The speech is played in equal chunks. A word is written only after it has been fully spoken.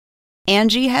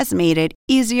Angie has made it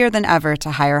easier than ever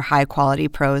to hire high-quality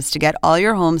pros to get all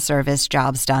your home service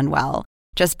jobs done well.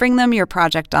 Just bring them your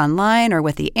project online or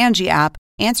with the Angie app,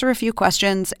 answer a few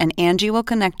questions, and Angie will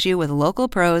connect you with local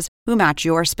pros who match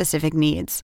your specific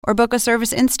needs. Or book a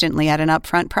service instantly at an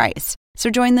upfront price. So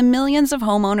join the millions of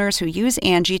homeowners who use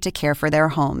Angie to care for their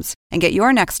homes and get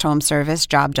your next home service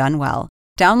job done well.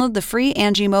 Download the free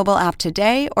Angie mobile app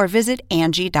today or visit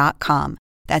Angie.com.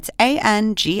 That's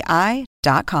ANGI.com.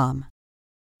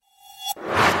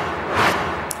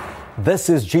 This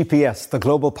is GPS, the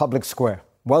Global Public Square.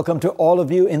 Welcome to all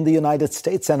of you in the United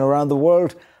States and around the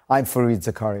world. I'm Fareed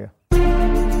Zakaria.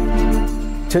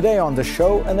 Today on the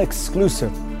show, an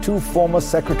exclusive. 2 former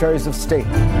Secretaries of State,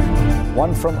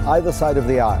 one from either side of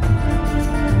the aisle,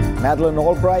 Madeleine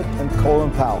Albright and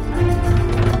Colin Powell,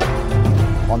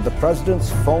 on the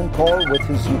president's phone call with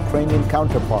his Ukrainian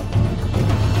counterpart,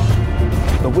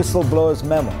 the whistleblower's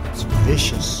memo. It's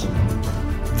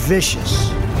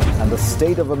vicious, and the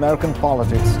state of American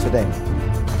politics today.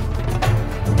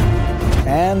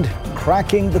 And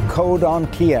cracking the code on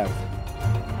Kiev.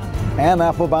 Anne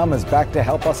Applebaum is back to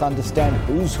help us understand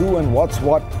who's who and what's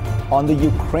what on the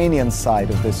Ukrainian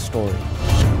side of this story.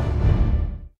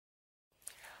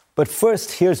 But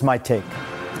first, here's my take.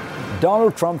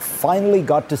 Donald Trump finally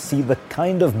got to see the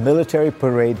kind of military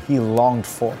parade he longed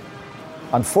for.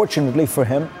 Unfortunately for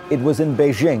him, it was in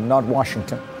Beijing, not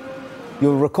Washington.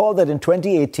 You'll recall that in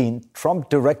 2018, Trump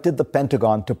directed the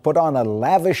Pentagon to put on a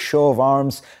lavish show of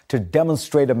arms to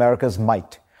demonstrate America's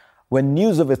might. When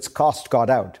news of its cost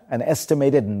got out, an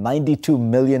estimated $92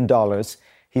 million,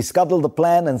 he scuttled the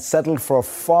plan and settled for a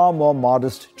far more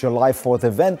modest July 4th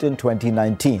event in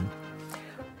 2019.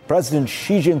 President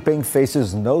Xi Jinping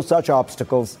faces no such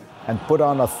obstacles and put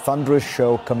on a thunderous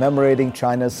show commemorating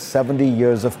China's 70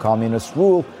 years of communist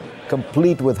rule,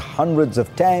 complete with hundreds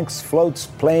of tanks, floats,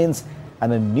 planes,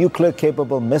 and a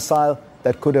nuclear-capable missile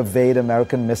that could evade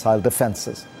American missile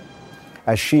defenses.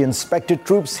 As Xi inspected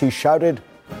troops, he shouted,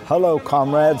 "Hello,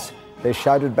 comrades." They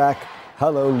shouted back,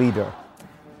 "Hello, leader."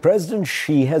 President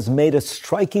Xi has made a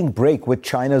striking break with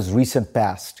China's recent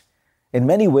past. In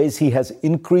many ways, he has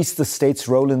increased the state's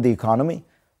role in the economy,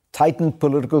 tightened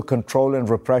political control and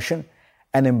repression,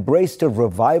 and embraced a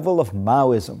revival of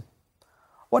Maoism.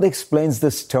 What explains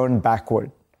this turn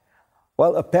backward?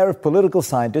 Well, a pair of political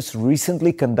scientists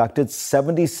recently conducted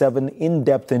 77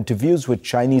 in-depth interviews with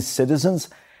Chinese citizens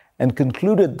and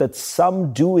concluded that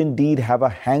some do indeed have a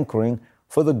hankering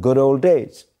for the good old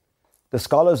days. The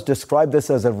scholars describe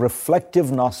this as a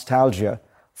reflective nostalgia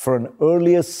for an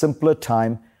earlier, simpler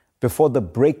time before the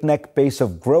breakneck pace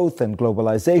of growth and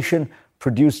globalization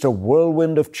produced a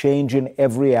whirlwind of change in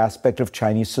every aspect of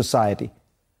Chinese society.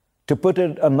 To put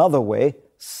it another way,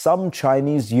 some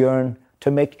Chinese yearn to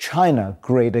make China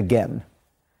great again.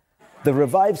 The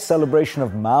revived celebration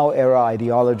of Mao-era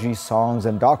ideology, songs,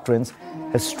 and doctrines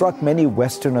has struck many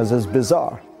Westerners as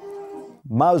bizarre.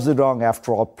 Mao Zedong,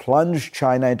 after all, plunged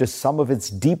China into some of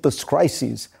its deepest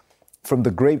crises, from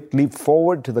the Great Leap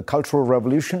Forward to the Cultural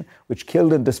Revolution, which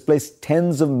killed and displaced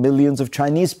tens of millions of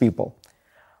Chinese people.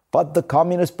 But the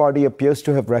Communist Party appears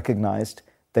to have recognized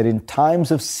that in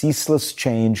times of ceaseless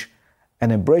change,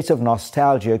 an embrace of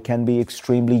nostalgia can be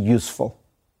extremely useful.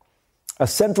 A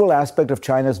central aspect of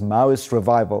China's Maoist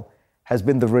revival has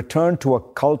been the return to a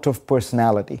cult of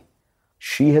personality.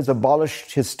 Xi has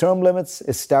abolished his term limits,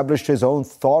 established his own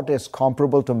thought as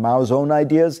comparable to Mao's own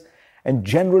ideas, and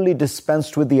generally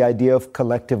dispensed with the idea of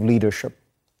collective leadership.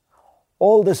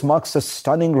 All this marks a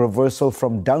stunning reversal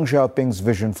from Deng Xiaoping's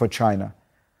vision for China.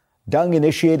 Deng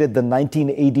initiated the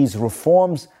 1980s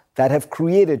reforms that have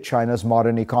created China's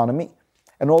modern economy,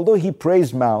 and although he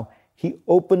praised Mao, he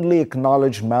openly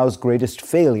acknowledged Mao's greatest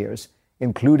failures,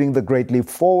 including the Great Leap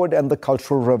Forward and the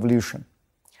Cultural Revolution.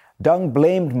 Deng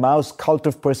blamed Mao's cult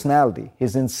of personality,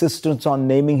 his insistence on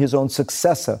naming his own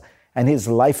successor, and his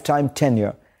lifetime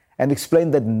tenure, and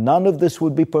explained that none of this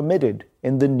would be permitted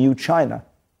in the new China.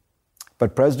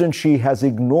 But President Xi has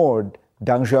ignored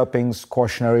Deng Xiaoping's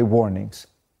cautionary warnings.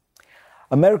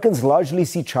 Americans largely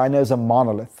see China as a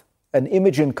monolith, an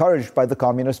image encouraged by the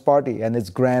Communist Party and its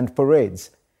grand parades.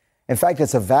 In fact,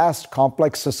 it's a vast,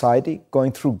 complex society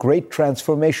going through great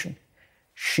transformation.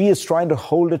 Xi is trying to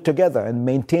hold it together and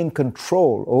maintain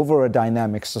control over a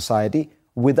dynamic society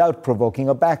without provoking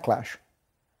a backlash.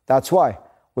 That's why,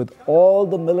 with all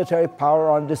the military power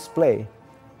on display,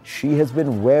 Xi has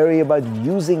been wary about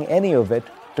using any of it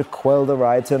to quell the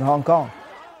riots in Hong Kong.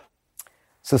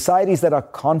 Societies that are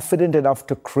confident enough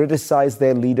to criticize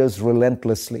their leaders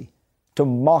relentlessly, to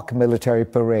mock military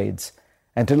parades,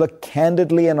 and to look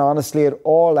candidly and honestly at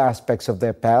all aspects of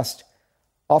their past,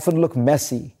 often look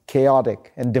messy,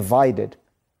 chaotic, and divided.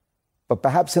 But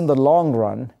perhaps in the long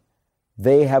run,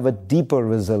 they have a deeper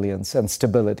resilience and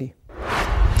stability.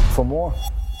 For more,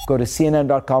 go to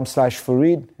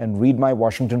cnn.com/Fareed and read my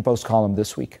Washington Post column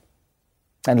this week.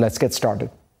 And let's get started.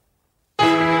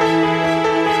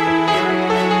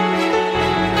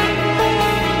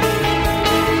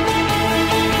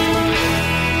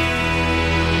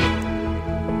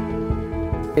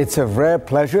 It's a rare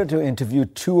pleasure to interview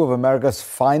two of America's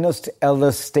finest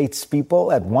elder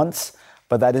statespeople at once,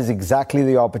 but that is exactly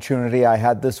the opportunity I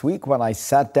had this week when I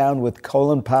sat down with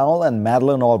Colin Powell and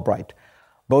Madeleine Albright.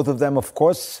 Both of them, of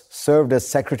course, served as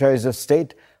Secretaries of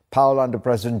State, Powell under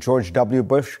President George W.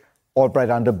 Bush, Albright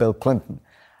under Bill Clinton.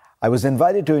 I was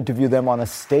invited to interview them on a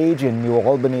stage in New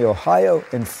Albany, Ohio,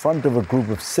 in front of a group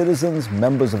of citizens,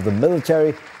 members of the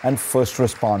military, and first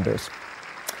responders.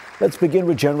 Let's begin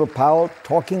with General Powell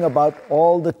talking about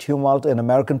all the tumult in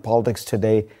American politics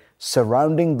today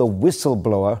surrounding the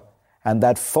whistleblower and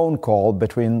that phone call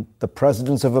between the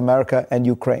presidents of America and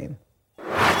Ukraine.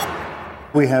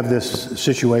 We have this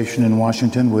situation in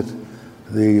Washington with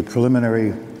the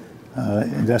preliminary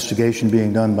investigation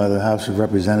being done by the House of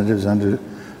Representatives under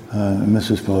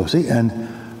Mrs. Pelosi. And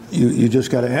you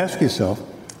just got to ask yourself,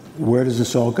 where does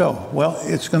this all go? Well,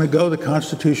 it's going to go the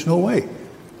constitutional way.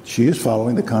 She is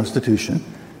following the Constitution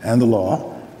and the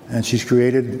law, and she's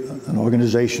created an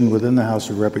organization within the House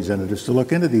of Representatives to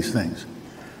look into these things.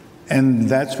 And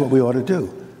that's what we ought to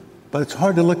do. But it's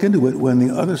hard to look into it when the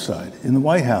other side, in the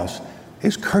White House,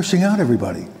 is cursing out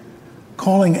everybody,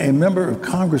 calling a member of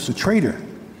Congress a traitor,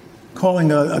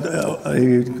 calling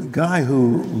a guy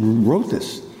who wrote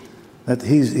this, that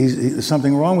he's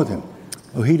something wrong with him.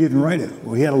 Oh, he didn't write it.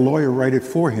 Well, he had a lawyer write it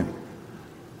for him.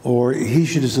 Or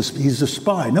he's a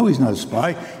spy. No, he's not a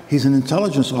spy. He's an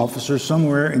intelligence officer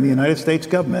somewhere in the United States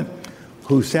government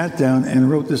who sat down and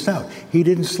wrote this out. He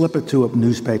didn't slip it to a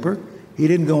newspaper. He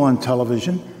didn't go on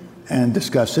television and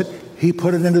discuss it. He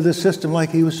put it into the system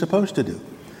like he was supposed to do.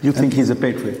 You think he's a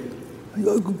patriot?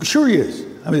 Sure he is.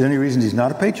 I mean, is there any reason he's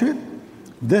not a patriot?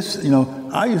 This,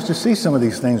 I used to see some of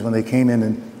these things when they came in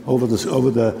and over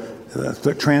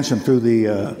the transom through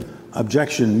the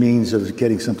objection means of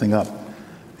getting something up.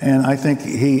 And I think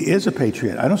he is a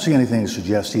patriot. I don't see anything to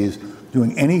suggest he is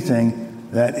doing anything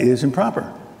that is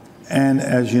improper. And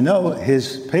as you know,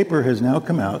 his paper has now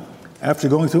come out after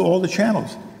going through all the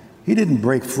channels. He didn't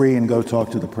break free and go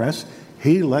talk to the press.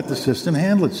 He let the system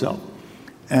handle itself.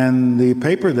 And the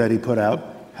paper that he put out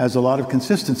has a lot of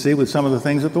consistency with some of the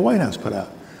things that the White House put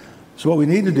out. So what we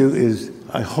need to do is,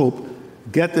 I hope,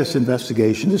 get this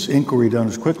investigation, this inquiry done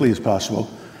as quickly as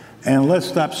possible. And let's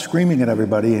stop screaming at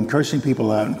everybody and cursing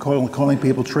people out and calling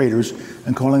people traitors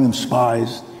and calling them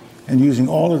spies and using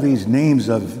all of these names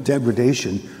of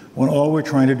degradation when all we're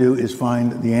trying to do is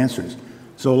find the answers.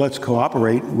 So let's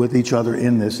cooperate with each other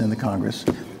in this in the Congress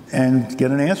and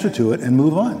get an answer to it and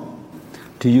move on.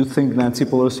 Do you think Nancy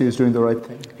Pelosi is doing the right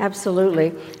thing?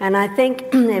 Absolutely. And I think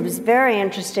it was very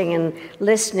interesting in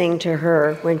listening to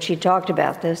her when she talked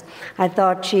about this. I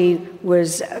thought she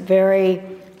was very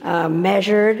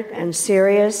measured and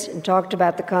serious and talked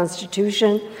about the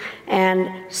Constitution and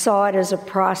saw it as a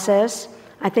process.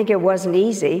 I think it wasn't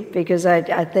easy because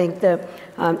I think that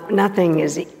nothing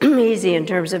is easy in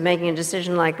terms of making a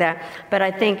decision like that. But I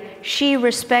think she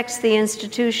respects the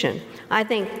institution. I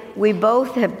think we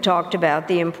both have talked about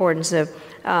the importance of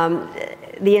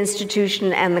the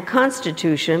institution and the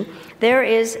Constitution.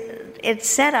 It's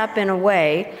set up in a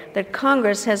way that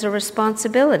Congress has a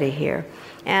responsibility here.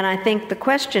 And I think the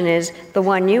question is the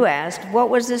one you asked, what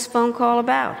was this phone call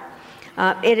about?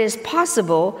 It is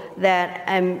possible that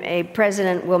a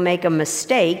president will make a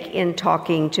mistake in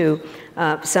talking to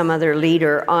some other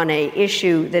leader on an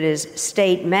issue that is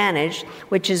state managed,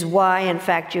 which is why, in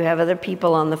fact, you have other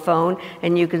people on the phone,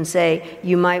 and you can say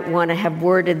you might want to have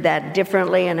worded that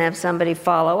differently and have somebody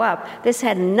follow up. This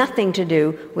had nothing to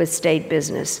do with state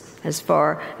business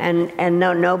and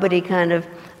nobody kind of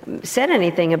said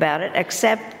anything about it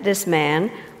except this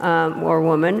man or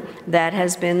woman that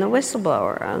has been the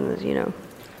whistleblower.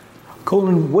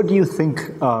 Colin, what do you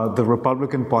think the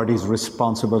Republican Party's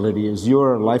responsibility is?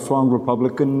 You're a lifelong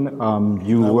Republican. I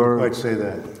wouldn't quite say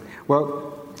that.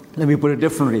 Well, let me put it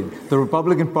differently. The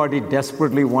Republican Party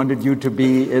desperately wanted you to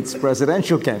be its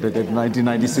presidential candidate in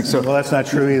 1996. So, well, that's not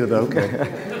true either, but okay.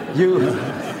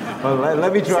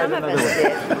 Let me try it another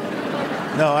way.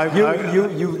 No,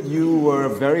 you were a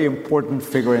very important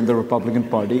figure in the Republican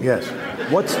Party. Yes.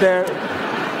 What's there?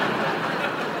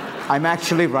 I'm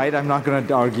actually right. I'm not going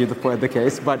to argue the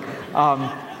case. But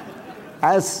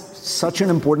as such an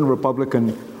important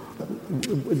Republican,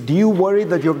 do you worry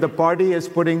that the party is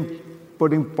putting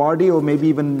putting party or maybe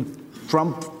even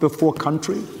Trump before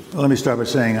country? Well, let me start by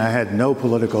saying I had no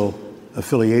political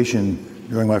affiliation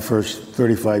during my first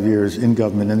 35 years in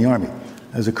government in the Army.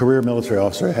 As a career military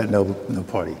officer, I had no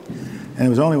party. And it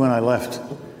was only when I left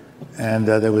and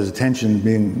there was attention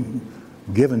being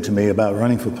given to me about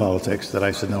running for politics that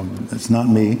I said, no, it's not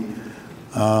me.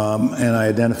 And I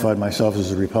identified myself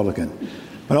as a Republican.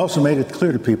 But I also made it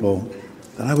clear to people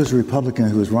that I was a Republican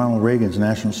who was Ronald Reagan's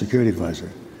national security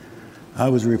advisor. I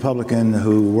was a Republican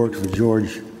who worked for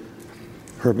George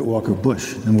Herbert Walker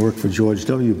Bush and worked for George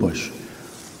W. Bush.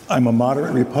 I'm a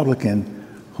moderate Republican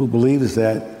who believes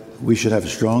that we should have a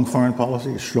strong foreign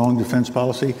policy, a strong defense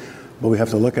policy, but we have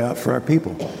to look out for our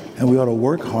people. And we ought to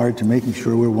work hard to making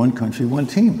sure we're one country, one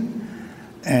team.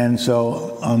 And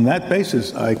so on that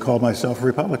basis, I call myself a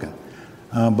Republican.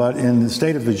 But in the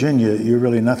state of Virginia, you're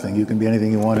really nothing. You can be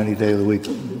anything you want any day of the week.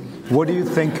 What do you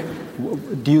think?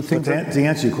 To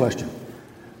answer your question,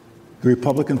 the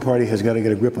Republican Party has got to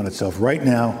get a grip on itself. Right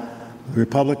now, the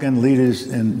Republican leaders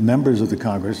and members of the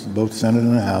Congress, both Senate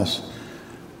and the House,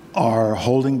 are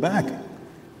holding back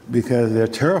because they're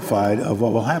terrified of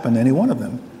what will happen to any one of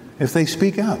them if they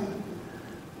speak out.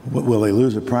 Will they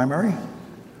lose a primary?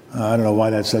 I don't know why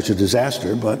that's such a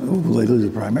disaster, but will they lose a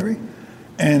primary?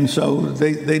 And so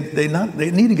they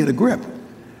need to get a grip.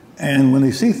 And when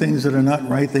they see things that are not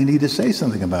right, they need to say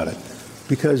something about it.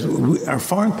 Because our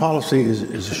foreign policy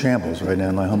is a shambles right now,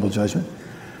 in my humble judgment.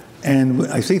 And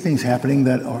I see things happening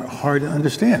that are hard to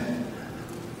understand.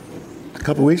 A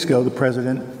couple of weeks ago, the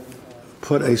president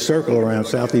put a circle around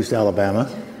southeast Alabama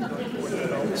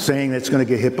saying it's going to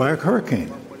get hit by a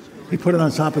hurricane. He put it on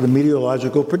top of the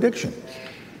meteorological prediction.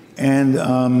 And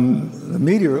the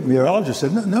meteorologist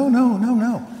said,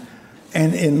 no.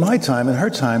 And in my time, in her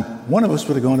time, one of us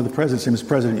would have gone to the president and said, Mr.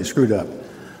 President, you screwed up.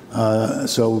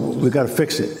 So we've got to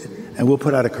fix it. And we'll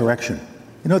put out a correction.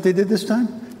 You know what they did this time?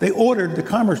 They ordered the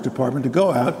Commerce Department to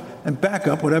go out and back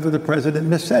up whatever the president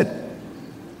missaid.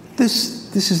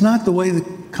 This is not the way the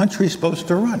country is supposed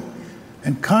to run.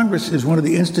 And Congress is one of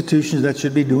the institutions that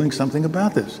should be doing something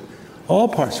about this. All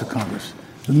parts of Congress.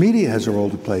 The media has a role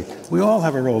to play. We all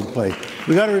have a role to play.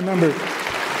 We got to remember.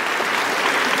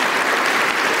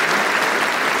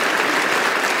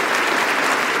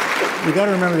 We got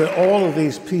to remember that all of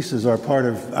these pieces are part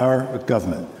of our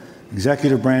government: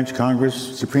 executive branch,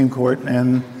 Congress, Supreme Court,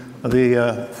 and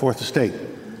the Fourth Estate.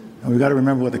 And we've got to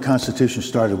remember what the Constitution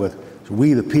started with. It's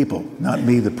we the people, not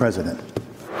me the president.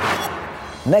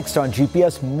 Next on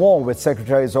GPS, more with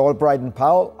Secretaries Albright and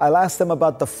Powell. I'll ask them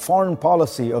about the foreign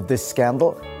policy of this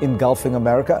scandal engulfing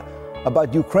America,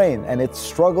 about Ukraine and its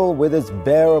struggle with its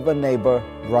bear of a neighbor,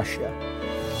 Russia.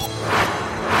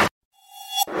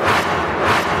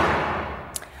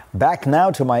 Back now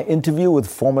to my interview with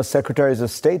former Secretaries of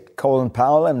State Colin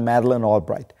Powell and Madeleine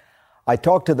Albright. I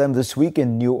talked to them this week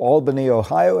in New Albany,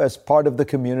 Ohio, as part of the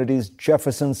community's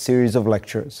Jefferson series of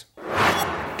lectures.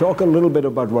 Talk a little bit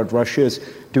about what Russia is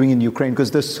doing in Ukraine,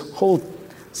 because this whole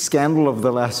scandal of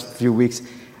the last few weeks,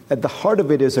 at the heart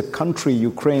of it is a country,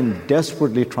 Ukraine,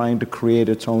 desperately trying to create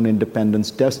its own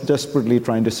independence, desperately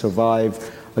trying to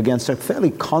survive against a fairly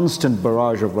constant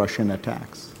barrage of Russian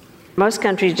attacks. Most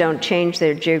countries don't change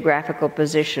their geographical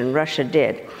position. Russia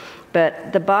did.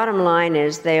 But the bottom line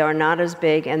is they are not as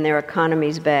big and their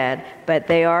economy's bad, but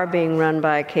they are being run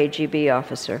by a KGB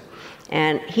officer.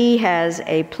 And he has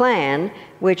a plan,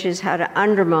 which is how to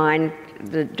undermine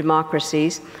the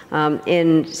democracies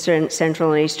in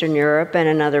Central and Eastern Europe and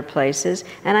in other places.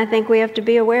 And I think we have to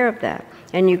be aware of that.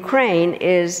 And Ukraine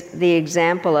is the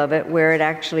example of it, where it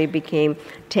actually became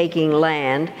taking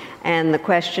land. And the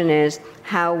question is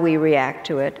how we react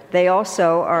to it. They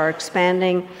also are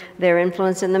expanding their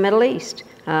influence in the Middle East.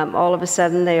 All of a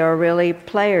sudden, they are really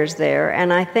players there.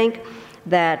 And I think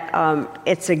that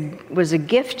was a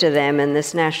gift to them in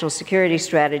this national security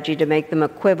strategy to make them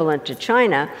equivalent to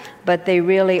China, but they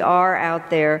really are out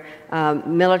there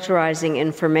militarizing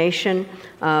information,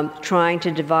 trying to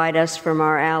divide us from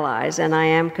our allies, and I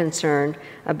am concerned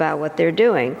about what they're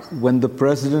doing. When the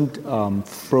president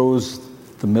froze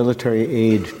the military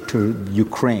aid to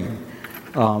Ukraine,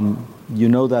 you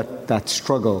know that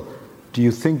struggle. Do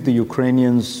you think the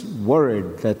Ukrainians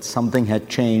worried that something had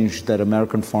changed, that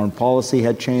American foreign policy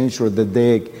had changed, or that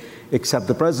they accept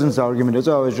the president's argument as,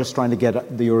 I was just trying to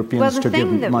get the Europeans to give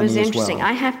money as well? Well, the thing that was interesting,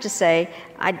 I have to say,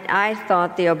 I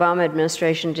thought the Obama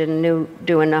administration didn't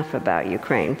do enough about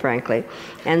Ukraine, frankly.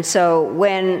 And so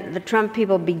when the Trump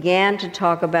people began to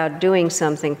talk about doing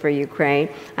something for Ukraine,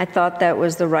 I thought that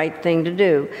was the right thing to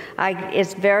do.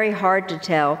 It's very hard to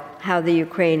tell how the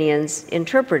Ukrainians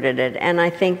interpreted it, and I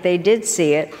think they did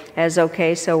see it as,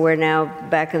 okay, so we're now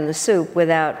back in the soup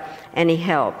without any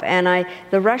help. And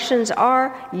the Russians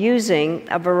are using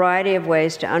a variety of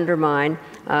ways to undermine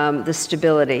the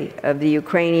stability of the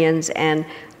Ukrainians and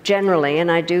generally,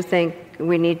 and I do think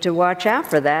we need to watch out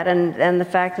for that, and the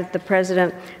fact that the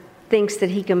president thinks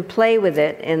that he can play with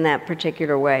it in that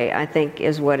particular way, I think,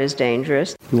 is what is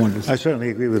dangerous. I certainly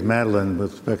agree with Madeleine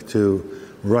with respect to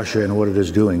Russia and what it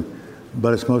is doing,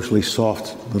 but it's mostly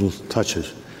soft little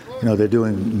touches. You know, they're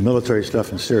doing military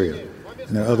stuff in Syria,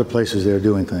 and there are other places they're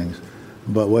doing things.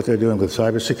 But what they're doing with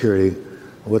cybersecurity,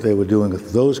 what they were doing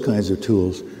with those kinds of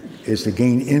tools, is to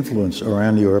gain influence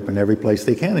around Europe and every place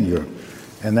they can in Europe.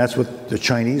 And that's what the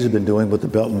Chinese have been doing with the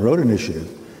Belt and Road Initiative.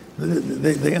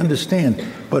 They understand,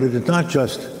 but it is not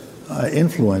just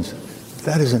influence.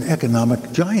 That is an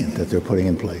economic giant that they're putting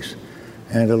in place.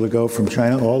 And it'll go from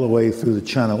China all the way through the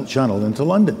channel into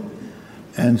London.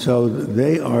 And so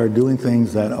they are doing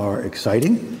things that are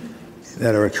exciting,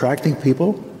 that are attracting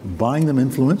people, buying them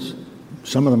influence.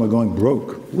 Some of them are going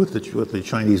broke with the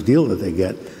Chinese deal that they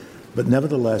get. But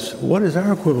nevertheless, what is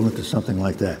our equivalent to something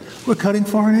like that? We're cutting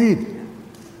foreign aid.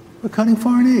 We're cutting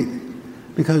foreign aid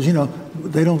because, you know,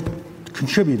 they don't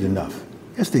contribute enough.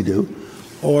 Yes, they do.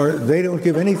 Or they don't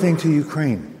give anything to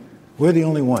Ukraine. We're the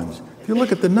only ones. If you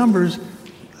look at the numbers,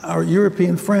 our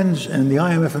European friends and the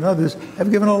IMF and others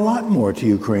have given a lot more to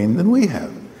Ukraine than we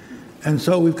have. And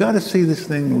so we've got to see this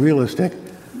thing realistic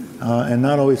and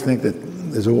not always think that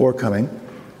there's a war coming,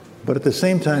 but at the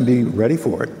same time be ready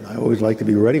for it. I always like to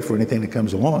be ready for anything that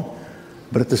comes along.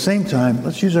 But at the same time,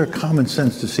 let's use our common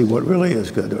sense to see what really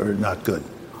is good or not good.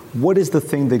 What is the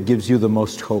thing that gives you the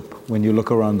most hope when you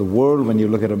look around the world, when you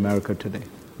look at America today?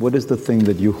 What is the thing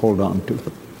that you hold on to?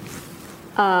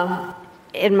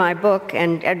 In my book,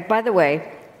 and by the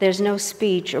way, there's no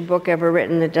speech or book ever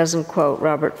written that doesn't quote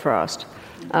Robert Frost.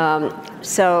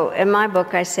 So in my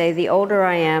book, I say, the older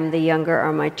I am, the younger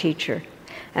are my teacher.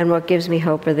 And what gives me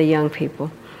hope are the young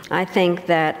people. I think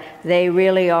that they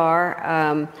really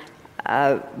are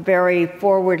very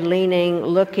forward-leaning,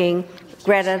 looking.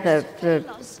 Greta, the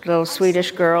little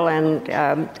Swedish girl, and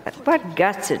what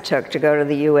guts it took to go to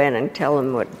the UN and tell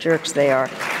them what jerks they are.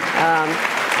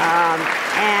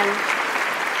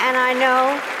 And I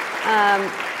know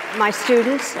my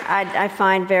students I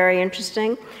find very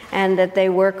interesting and that they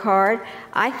work hard.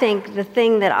 I think the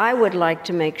thing that I would like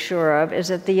to make sure of is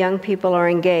that the young people are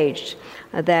engaged,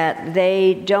 that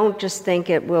they don't just think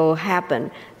it will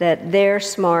happen, that their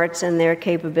smarts and their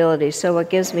capabilities. So what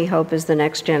gives me hope is the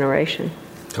next generation.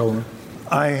 Colin?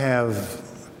 I have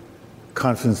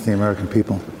confidence in the American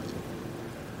people.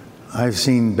 I've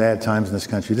seen bad times in this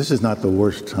country. This is not the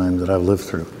worst time that I've lived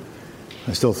through.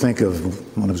 I still think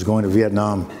of when I was going to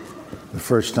Vietnam the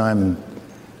first time, and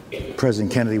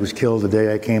President Kennedy was killed the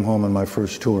day I came home on my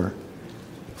first tour.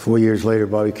 4 years later,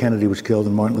 Bobby Kennedy was killed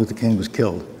and Martin Luther King was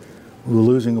killed. We were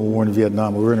losing a war in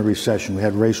Vietnam. We were in a recession. We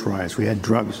had race riots. We had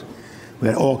drugs. We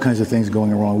had all kinds of things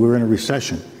going wrong. We were in a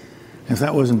recession. And if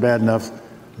that wasn't bad enough,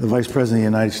 the Vice President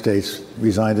of the United States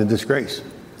resigned in disgrace.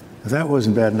 If that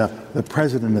wasn't bad enough, the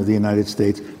President of the United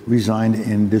States resigned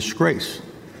in disgrace.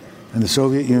 And the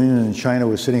Soviet Union and China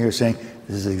were sitting here saying,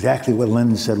 this is exactly what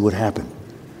Lenin said would happen.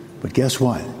 But guess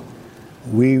what?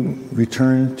 We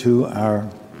returned to our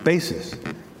basis.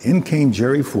 In came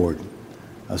Jerry Ford,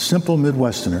 a simple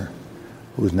Midwesterner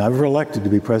who was never elected to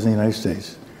be President of the United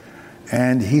States.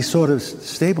 And he sort of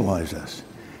stabilized us.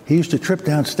 He used to trip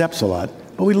down steps a lot,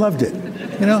 but we loved it.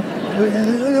 You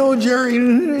know, Jerry,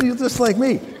 you're just like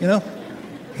me, you know.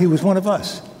 He was one of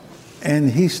us.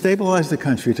 And he stabilized the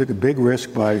country, took a big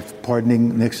risk by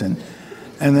pardoning Nixon.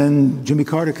 And then Jimmy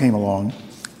Carter came along,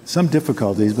 some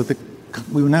difficulties, but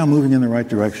we were now moving in the right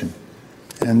direction.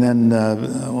 And then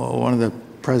one of the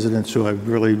presidents who I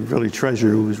really, really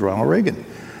treasure was Ronald Reagan.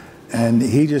 And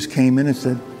he just came in and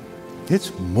said,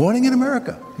 it's morning in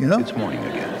America, you know? It's morning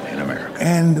again in America.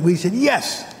 And we said,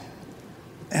 yes.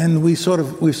 And we sort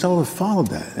of followed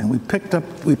that. And we picked up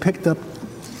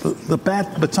the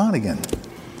baton again.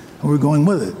 And we're going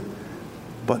with it.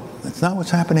 But that's not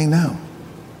what's happening now.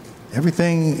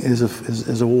 Everything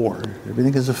is a war.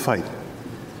 Everything is a fight.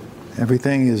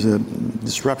 Everything is a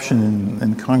disruption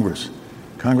in Congress.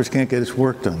 Congress can't get its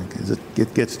work done because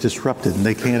it gets disrupted and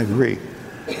they can't agree.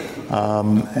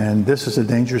 And this is a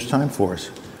dangerous time for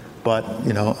us. But,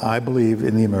 you know, I believe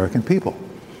in the American people.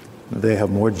 They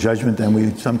have more judgment than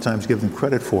we sometimes give them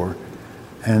credit for,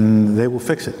 and they will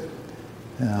fix it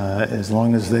as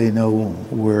long as they know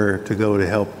where to go to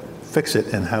help fix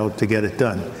it and how to get it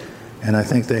done. And I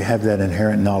think they have that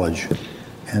inherent knowledge.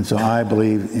 And so I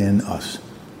believe in us.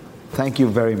 Thank you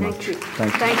very much.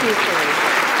 Thank you. Thank you, Colin.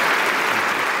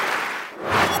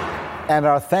 And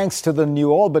our thanks to the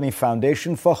New Albany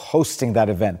Foundation for hosting that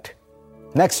event.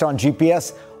 Next on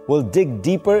GPS, we'll dig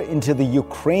deeper into the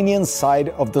Ukrainian side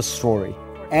of the story.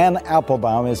 Anne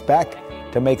Applebaum is back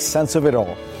to make sense of it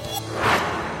all.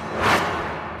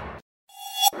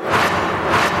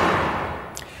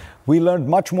 We learned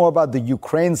much more about the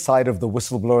Ukraine side of the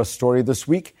whistleblower story this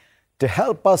week. To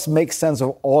help us make sense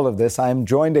of all of this, I am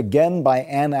joined again by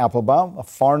Anne Applebaum, a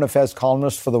foreign affairs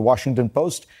columnist for the Washington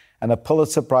Post and a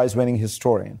Pulitzer Prize-winning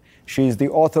historian. She is the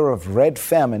author of Red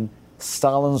Famine,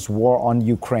 Stalin's War on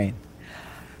Ukraine.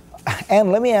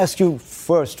 Anne, let me ask you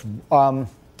first,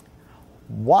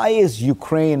 why is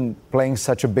Ukraine playing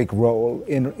such a big role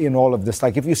in all of this?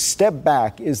 Like, if you step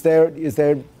back,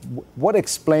 what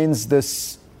explains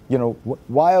this? You know,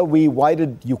 why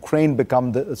did Ukraine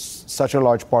become such a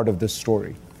large part of this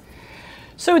story?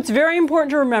 So it's very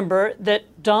important to remember that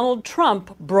Donald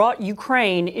Trump brought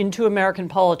Ukraine into American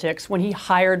politics when he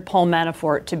hired Paul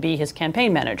Manafort to be his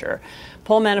campaign manager.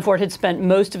 Paul Manafort had spent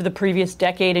most of the previous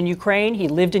decade in Ukraine. He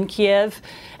lived in Kiev,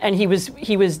 and he was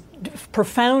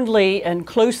profoundly and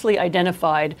closely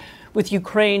identified with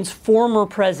Ukraine's former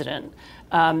president,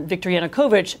 Viktor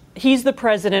Yanukovych. He's the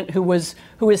president who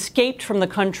escaped from the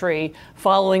country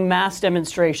following mass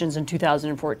demonstrations in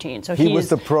 2014. So he was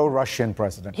the pro-Russian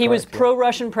president. He was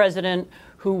pro-Russian president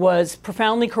who was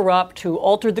profoundly corrupt, who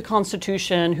altered the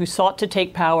Constitution, who sought to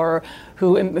take power,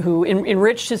 who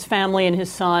enriched his family and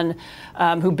his son,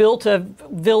 who built a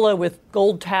villa with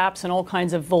gold taps and all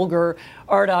kinds of vulgar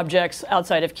art objects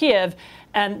outside of Kiev.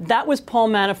 And that was Paul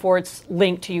Manafort's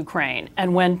link to Ukraine.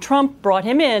 And when Trump brought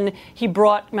him in, he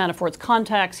brought Manafort's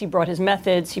contacts, he brought his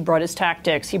methods, he brought his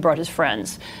tactics, he brought his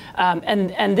friends.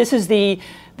 And this is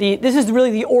this is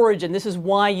really the origin. This is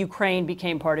why Ukraine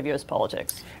became part of U.S.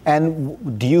 politics.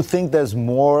 And do you think there's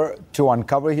more to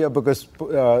uncover here? Because,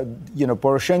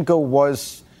 Poroshenko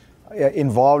was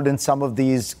involved in some of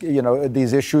these,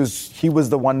 these issues. He was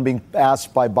the one being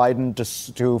asked by Biden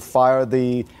to fire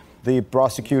the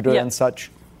prosecutor and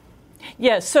such.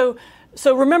 Yes. So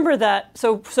remember that.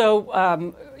 So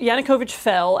Yanukovych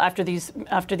fell after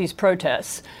these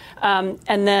protests,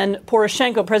 and then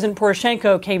President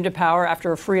Poroshenko came to power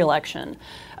after a free election.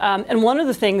 And one of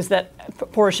the things that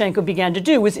Poroshenko began to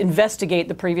do was investigate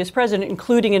the previous president,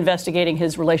 including investigating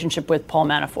his relationship with Paul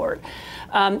Manafort.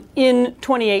 In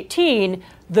 2018,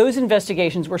 those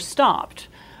investigations were stopped.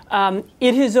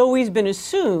 It has always been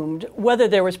assumed, whether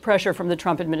there was pressure from the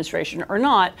Trump administration or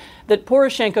not, that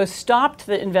Poroshenko stopped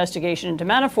the investigation into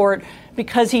Manafort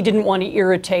because he didn't want to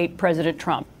irritate President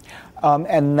Trump.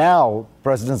 And now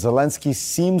President Zelensky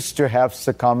seems to have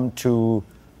succumbed to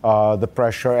the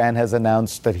pressure and has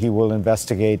announced that he will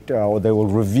investigate or they will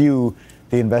review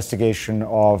the investigation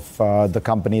of the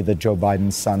company that Joe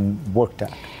Biden's son worked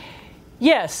at.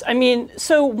 Yes. I mean,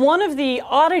 so one of the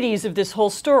oddities of this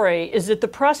whole story is that the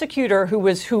prosecutor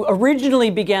who originally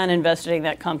began investigating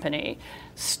that company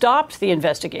stopped the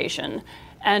investigation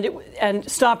and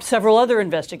stopped several other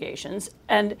investigations.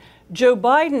 And Joe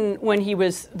Biden, when he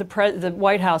was the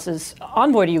White House's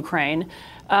envoy to Ukraine,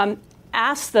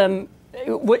 asked them,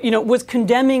 was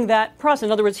condemning that process.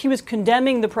 In other words, he was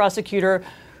condemning the prosecutor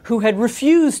who had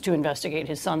refused to investigate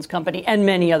his son's company and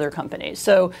many other companies.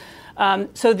 So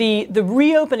the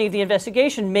reopening of the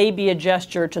investigation may be a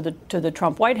gesture to the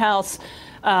Trump White House.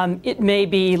 It may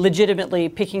be legitimately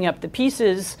picking up the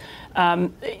pieces.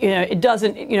 It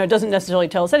doesn't necessarily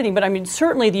tell us anything. But I mean,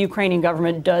 certainly the Ukrainian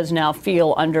government does now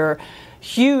feel under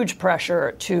huge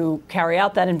pressure to carry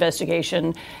out that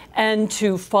investigation and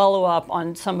to follow up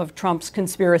on some of Trump's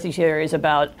conspiracy theories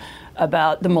about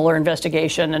the Mueller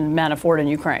investigation and Manafort in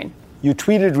Ukraine. You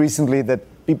tweeted recently that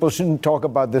people shouldn't talk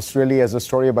about this really as a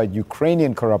story about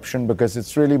Ukrainian corruption because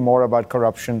it's really more about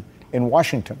corruption in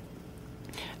Washington.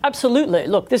 Absolutely.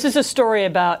 Look, this is a story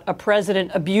about a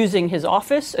president abusing his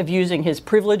office, abusing his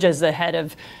privilege as the head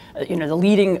of, the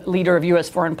leading leader of U.S.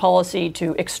 foreign policy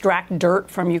to extract dirt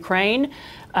from Ukraine.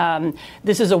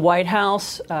 This is a White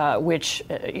House in which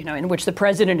the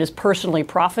president is personally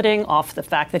profiting off the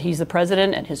fact that he's the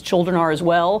president and his children are as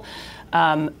well.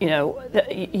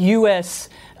 U.S.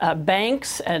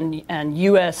 banks and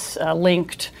U.S.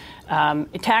 linked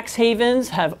Tax havens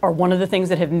are one of the things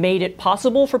that have made it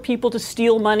possible for people to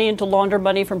steal money and to launder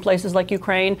money from places like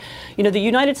Ukraine. You know, the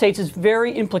United States is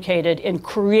very implicated in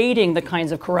creating the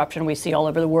kinds of corruption we see all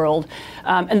over the world.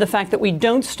 And the fact that we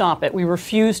don't stop it, we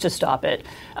refuse to stop it,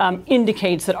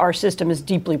 indicates that our system is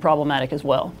deeply problematic as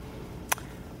well.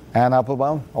 Ann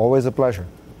Applebaum, always a pleasure.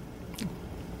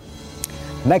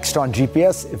 Next on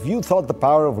GPS, if you thought the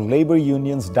power of labor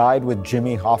unions died with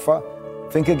Jimmy Hoffa,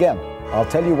 think again. I'll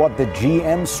tell you what the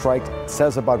GM strike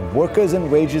says about workers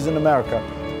and wages in America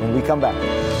when we come back.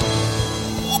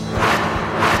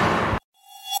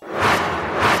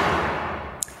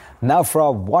 Now for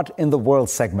our What in the World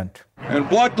segment.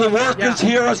 And what the workers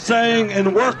here are saying,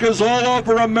 and workers all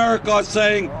over America are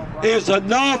saying, is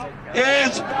enough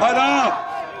is enough.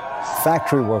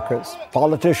 Factory workers,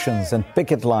 politicians, and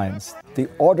picket lines. The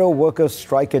auto workers'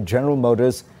 strike at General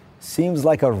Motors seems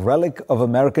like a relic of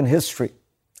American history.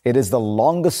 It is the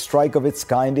longest strike of its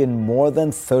kind in more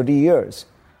than 30 years.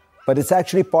 But it's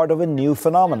actually part of a new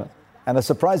phenomenon, and a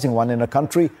surprising one in a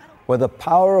country where the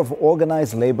power of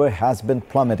organized labor has been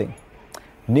plummeting.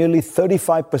 Nearly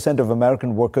 35% of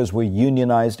American workers were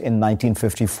unionized in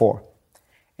 1954.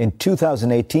 In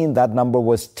 2018, that number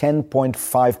was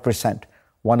 10.5%,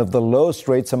 one of the lowest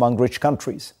rates among rich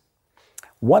countries.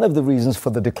 One of the reasons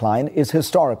for the decline is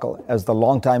historical, as the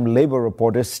longtime labor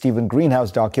reporter Stephen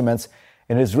Greenhouse documents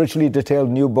in his richly detailed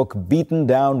new book, Beaten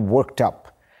Down, Worked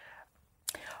Up.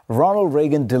 Ronald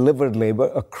Reagan delivered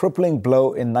labor a crippling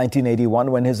blow in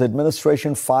 1981 when his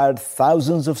administration fired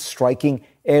thousands of striking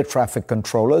air traffic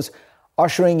controllers,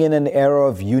 ushering in an era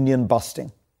of union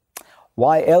busting.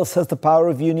 Why else has the power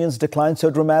of unions declined so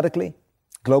dramatically?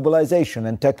 Globalization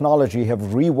and technology have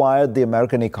rewired the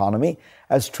American economy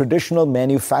as traditional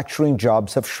manufacturing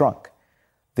jobs have shrunk.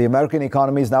 The American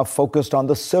economy is now focused on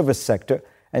the service sector,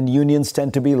 and unions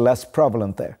tend to be less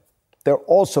prevalent there. They're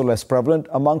also less prevalent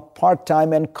among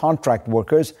part-time and contract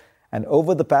workers, and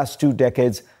over the past 2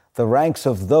 decades, the ranks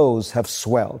of those have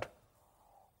swelled.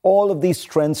 All of these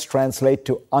trends translate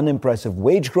to unimpressive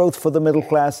wage growth for the middle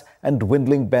class and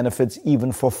dwindling benefits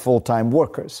even for full-time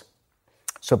workers.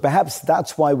 So perhaps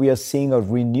that's why we are seeing a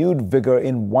renewed vigor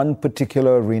in one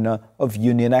particular arena of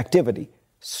union activity: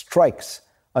 strikes,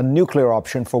 a nuclear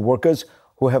option for workers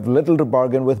who have little to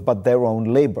bargain with but their own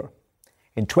labor.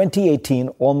 In 2018,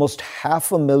 almost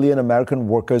 500,000 American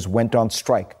workers went on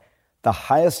strike, the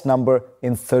highest number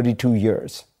in 32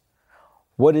 years.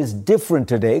 What is different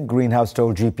today, Greenhouse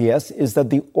told GPS, is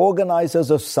that the organizers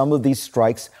of some of these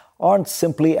strikes aren't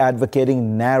simply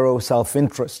advocating narrow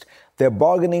self-interest. They're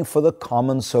bargaining for the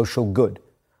common social good.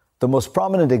 The most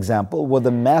prominent example were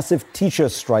the massive teacher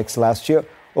strikes last year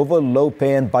over low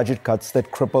pay and budget cuts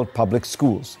that crippled public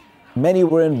schools. Many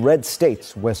were in red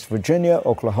states, West Virginia,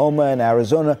 Oklahoma, and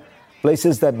Arizona,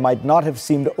 places that might not have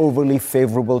seemed overly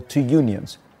favorable to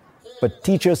unions. But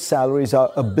teachers' salaries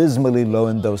are abysmally low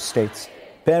in those states.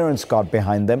 Parents got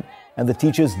behind them, and the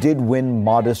teachers did win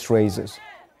modest raises.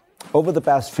 Over the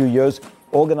past few years,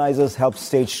 organizers helped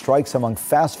stage strikes among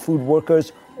fast food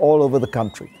workers all over the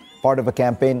country, part of a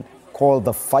campaign called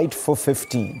the Fight for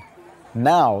 15.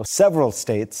 Now, several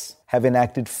states have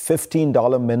enacted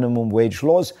 $15 minimum wage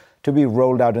laws to be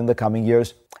rolled out in the coming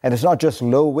years. And it's not just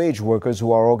low-wage workers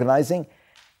who are organizing.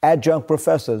 Adjunct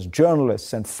professors,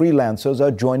 journalists, and freelancers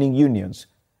are joining unions.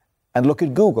 And look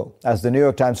at Google. As the New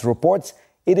York Times reports,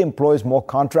 it employs more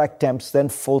contract temps than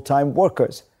full-time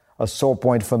workers, a sore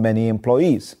point for many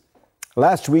employees.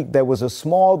 Last week, there was a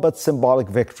small but symbolic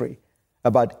victory.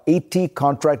 About 80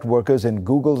 contract workers in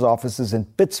Google's offices in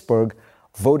Pittsburgh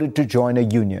voted to join a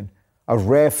union, a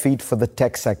rare feat for the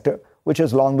tech sector, which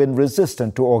has long been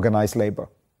resistant to organized labor.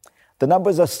 The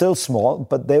numbers are still small,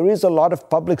 but there is a lot of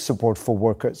public support for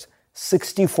workers.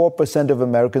 64% of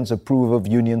Americans approve of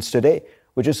unions today,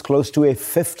 which is close to a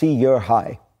 50-year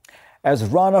high. As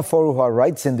Rana Foruha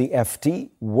writes in the FT,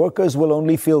 workers will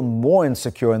only feel more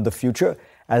insecure in the future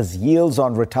as yields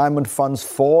on retirement funds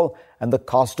fall and the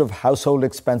cost of household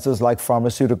expenses like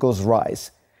pharmaceuticals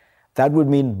rise. That would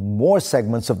mean more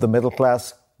segments of the middle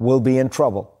class will be in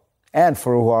trouble. And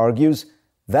Foruha argues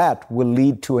that will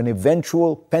lead to an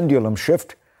eventual pendulum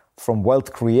shift from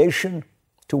wealth creation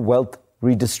to wealth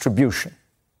redistribution.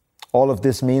 All of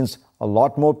this means a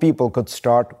lot more people could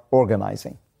start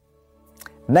organizing.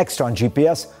 Next on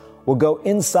GPS, we'll go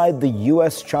inside the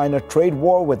US-China trade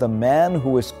war with a man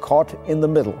who is caught in the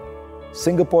middle,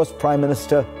 Singapore's Prime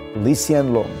Minister Lee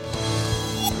Hsien Loong.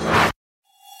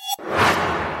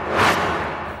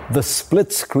 The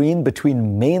split screen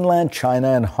between mainland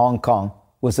China and Hong Kong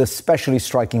was especially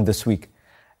striking this week,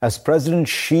 as President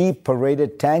Xi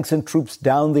paraded tanks and troops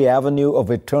down the Avenue of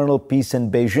Eternal Peace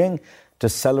in Beijing to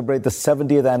celebrate the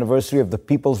 70th anniversary of the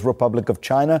People's Republic of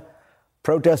China,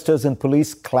 protesters and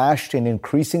police clashed in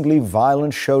increasingly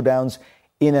violent showdowns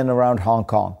in and around Hong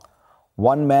Kong.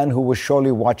 One man who was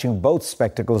surely watching both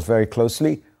spectacles very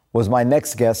closely was my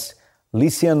next guest, Lee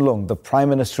Hsien Loong, the Prime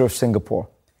Minister of Singapore.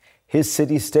 His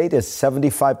city-state is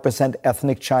 75%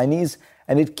 ethnic Chinese,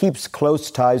 and it keeps close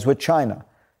ties with China.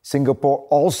 Singapore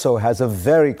also has a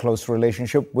very close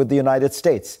relationship with the United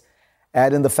States.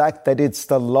 Add in the fact that it's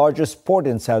the largest port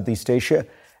in Southeast Asia,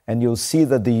 and you'll see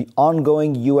that the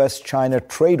ongoing US-China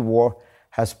trade war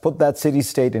has put that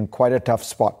city-state in quite a tough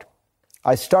spot.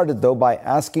 I started, though, by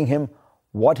asking him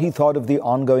what he thought of the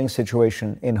ongoing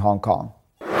situation in Hong Kong.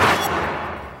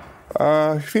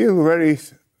 I feel very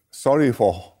sorry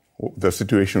for the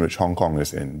situation which Hong Kong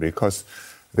is in, because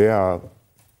they are a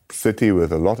city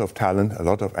with a lot of talent, a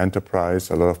lot of enterprise,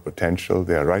 a lot of potential.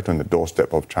 They are right on the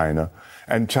doorstep of China.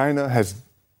 And China has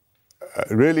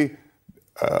really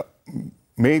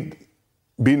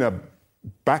been a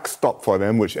backstop for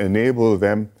them, which enable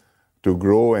them to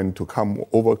grow and to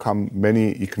overcome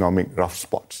many economic rough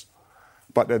spots.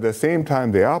 But at the same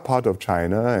time, they are part of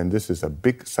China, and this is a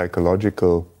big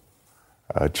psychological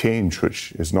change,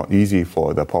 which is not easy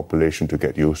for the population to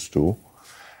get used to.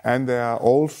 And there are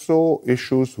also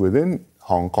issues within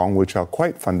Hong Kong which are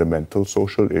quite fundamental,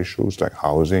 social issues like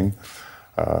housing.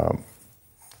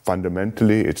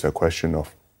 Fundamentally, it's a question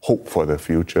of hope for the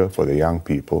future, for the young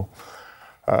people.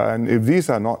 And if these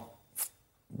are not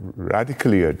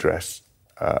radically addressed,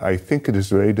 I think it is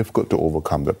very difficult to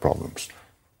overcome the problems.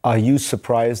 Are you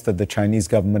surprised that the Chinese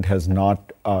government has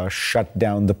not shut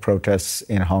down the protests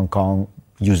in Hong Kong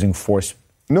using force?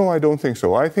 No, I don't think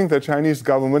so. I don't think the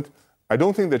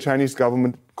Chinese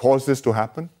government caused this to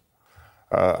happen.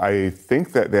 I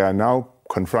think that they are now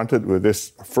confronted with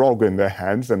this frog in their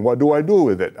hands, and what do I do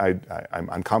with it? I'm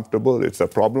uncomfortable, it's a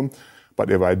problem,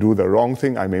 but if I do the wrong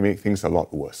thing, I may make things a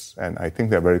lot worse. And I think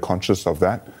they're very conscious of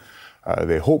that.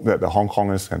 They hope that the Hong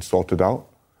Kongers can sort it out,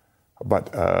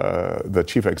 but the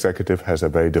chief executive has a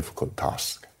very difficult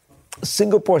task.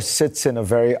 Singapore sits in a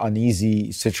very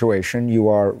uneasy situation. You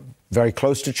are very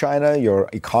close to China, your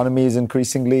economy is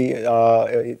increasingly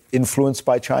influenced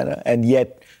by China, and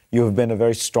yet you have been a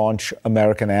very staunch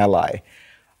American ally.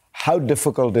 How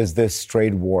difficult is this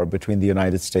trade war between the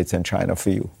United States and China for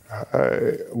you?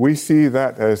 We see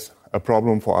that as a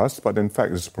problem for us, but in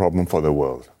fact it's a problem for the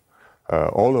world.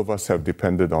 All of us have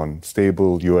depended on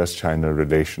stable US-China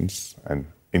relations and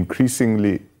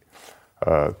increasingly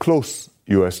close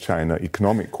US-China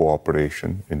economic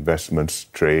cooperation, investments,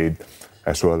 trade,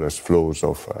 as well as flows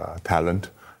of talent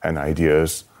and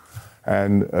ideas.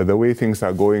 And the way things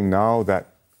are going now, that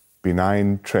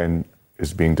benign trend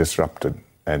is being disrupted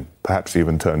and perhaps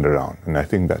even turned around. And I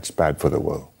think that's bad for the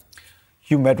world.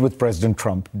 You met with President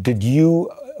Trump. Did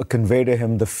you convey to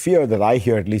him the fear that I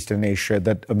hear, at least in Asia,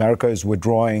 that America is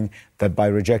withdrawing, that by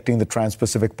rejecting the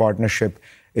Trans-Pacific Partnership,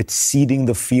 it's ceding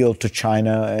the field to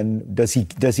China? And does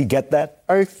he get that?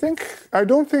 I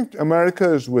don't think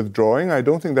America is withdrawing. I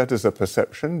don't think that is a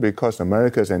perception, because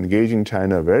America is engaging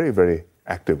China very, very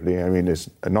actively. I mean, it's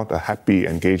not a happy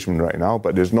engagement right now,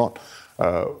 but it's not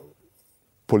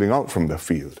pulling out from the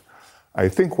field. I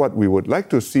think what we would like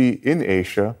to see in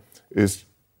Asia is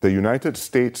the United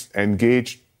States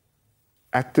engaged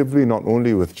actively not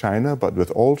only with China, but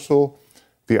with also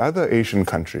the other Asian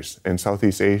countries in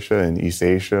Southeast Asia and East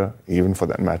Asia, even for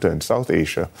that matter in South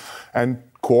Asia, and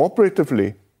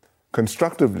cooperatively,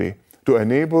 constructively, to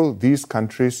enable these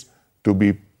countries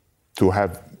to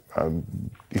have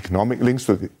economic links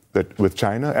with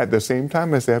China at the same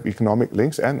time as they have economic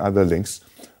links and other links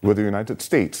with the United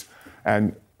States.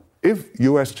 And if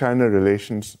US-China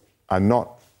relations are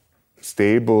not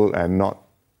stable and not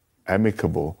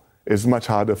amicable, it's much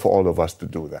harder for all of us to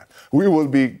do that. We will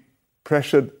be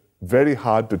pressured very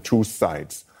hard to choose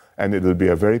sides, and it will be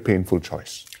a very painful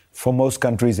choice. For most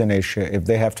countries in Asia, if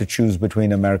they have to choose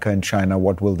between America and China,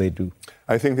 what will they do?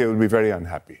 I think they will be very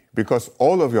unhappy, because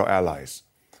all of your allies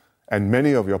and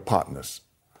many of your partners,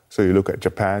 so you look at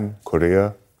Japan,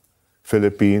 Korea,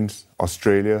 Philippines,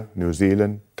 Australia, New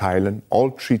Zealand, Thailand,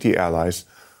 all treaty allies,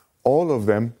 all of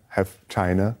them have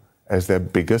China as their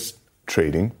biggest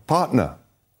trading partner.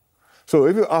 So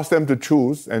if you ask them to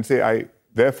choose and say, I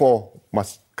therefore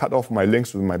must cut off my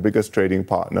links with my biggest trading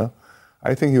partner,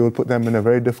 I think you will put them in a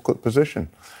very difficult position.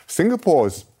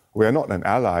 We are not an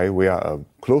ally, we are a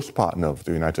close partner of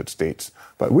the United States,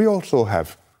 but we also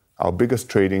have our biggest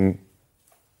trading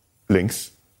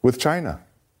links with China,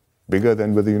 bigger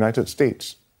than with the United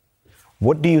States.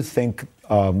 What do you think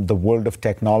the world of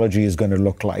technology is going to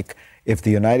look like if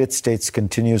the United States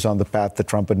continues on the path the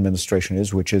Trump administration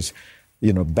is, which is,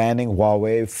 banning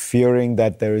Huawei, fearing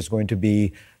that there is going to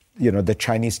be, the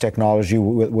Chinese technology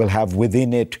will have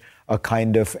within it a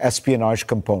kind of espionage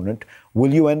component.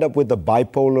 Will you end up with a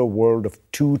bipolar world of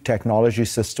two technology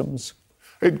systems?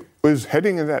 It was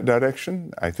heading in that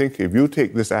direction. I think if you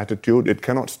take this attitude, it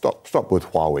cannot stop with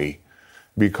Huawei,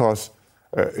 because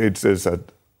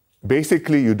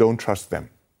basically you don't trust them.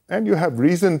 And you have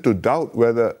reason to doubt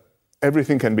whether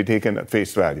everything can be taken at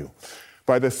face value.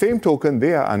 By the same token,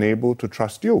 they are unable to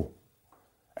trust you.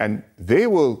 And they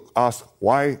will ask,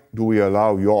 why do we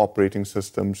allow your operating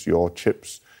systems, your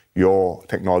chips, your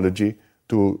technology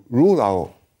to rule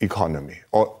our economy?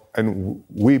 And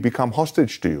we become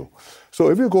hostage to you. So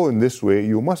if you go in this way,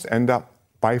 you must end up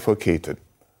bifurcated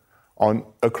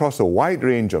across a wide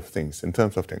range of things in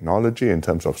terms of technology, in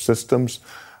terms of systems,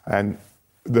 and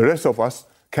the rest of us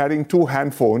carrying two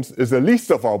handphones is the least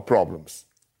of our problems.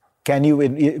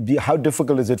 How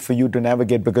difficult is it for you to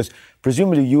navigate? Because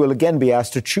presumably you will again be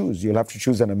asked to choose. You'll have to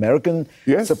choose an American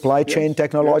supply chain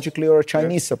technologically or a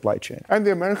Chinese supply chain. And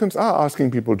the Americans are asking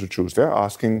people to choose. They're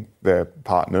asking their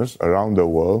partners around the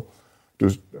world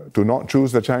to not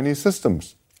choose the Chinese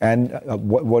systems. And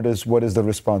what is the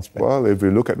response been? Well, if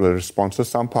we look at the responses,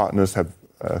 some partners have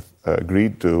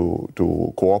agreed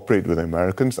to cooperate with the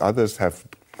Americans. Others have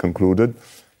concluded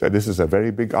that this is a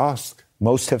very big ask.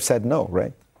 Most have said no,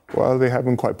 right? Well, they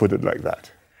haven't quite put it like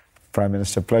that. Prime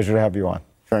Minister, pleasure to have you on.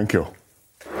 Thank you.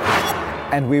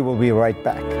 And we will be right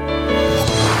back.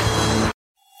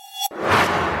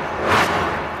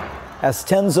 As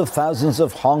tens of thousands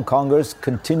of Hong Kongers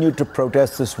continued to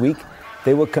protest this week,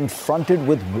 they were confronted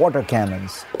with water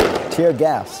cannons, tear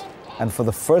gas, and for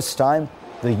the first time,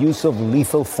 the use of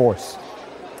lethal force.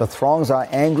 The throngs are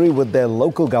angry with their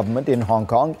local government in Hong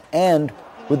Kong and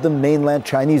with the mainland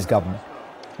Chinese government.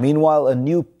 Meanwhile, a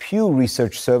new Pew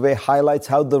Research survey highlights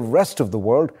how the rest of the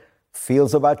world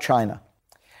feels about China.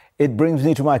 It brings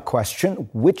me to my question: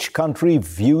 which country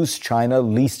views China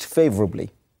least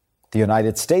favorably? The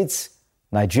United States,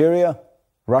 Nigeria,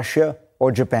 Russia,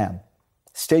 or Japan?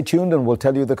 Stay tuned and we'll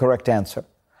tell you the correct answer.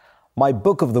 My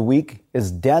book of the week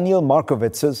is Daniel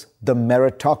Markowitz's The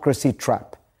Meritocracy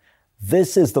Trap.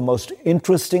 This is the most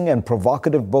interesting and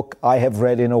provocative book I have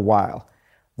read in a while.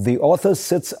 The author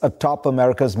sits atop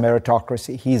America's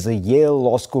meritocracy. He's a Yale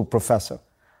Law School professor.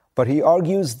 But he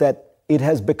argues that it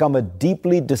has become a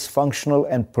deeply dysfunctional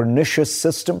and pernicious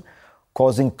system,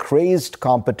 causing crazed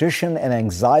competition and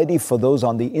anxiety for those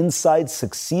on the inside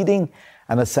succeeding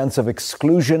and a sense of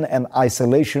exclusion and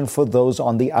isolation for those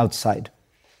on the outside.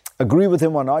 Agree with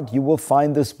him or not, you will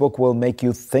find this book will make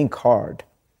you think hard.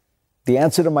 The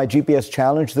answer to my GPS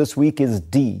challenge this week is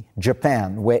D,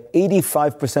 Japan, where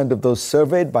 85% of those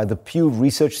surveyed by the Pew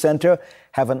Research Center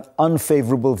have an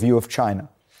unfavorable view of China.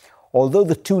 Although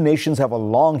the two nations have a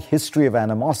long history of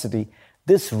animosity,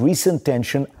 this recent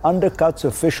tension undercuts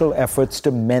official efforts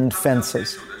to mend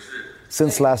fences.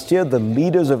 Since last year, the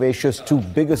leaders of Asia's two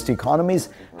biggest economies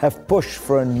have pushed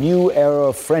for a new era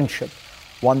of friendship,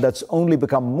 one that's only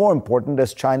become more important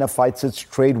as China fights its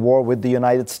trade war with the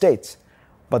United States.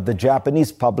 But the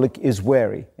Japanese public is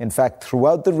wary. In fact,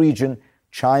 throughout the region,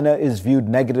 China is viewed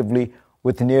negatively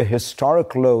with near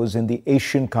historic lows in the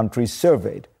Asian countries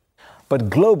surveyed. But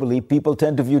globally, people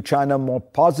tend to view China more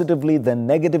positively than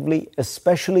negatively,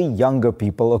 especially younger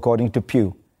people, according to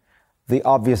Pew. The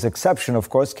obvious exception, of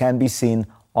course, can be seen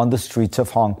on the streets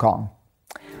of Hong Kong.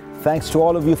 Thanks to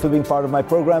all of you for being part of my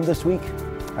program this week.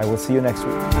 I will see you next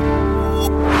week.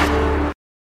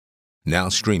 Now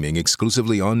streaming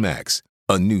exclusively on Max.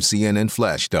 A new CNN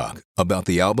Flash doc about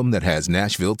the album that has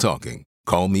Nashville talking,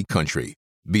 Call Me Country.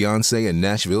 Beyoncé and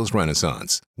Nashville's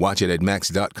Renaissance. Watch it at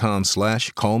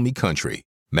max.com/callmecountry.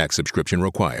 Max subscription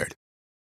required.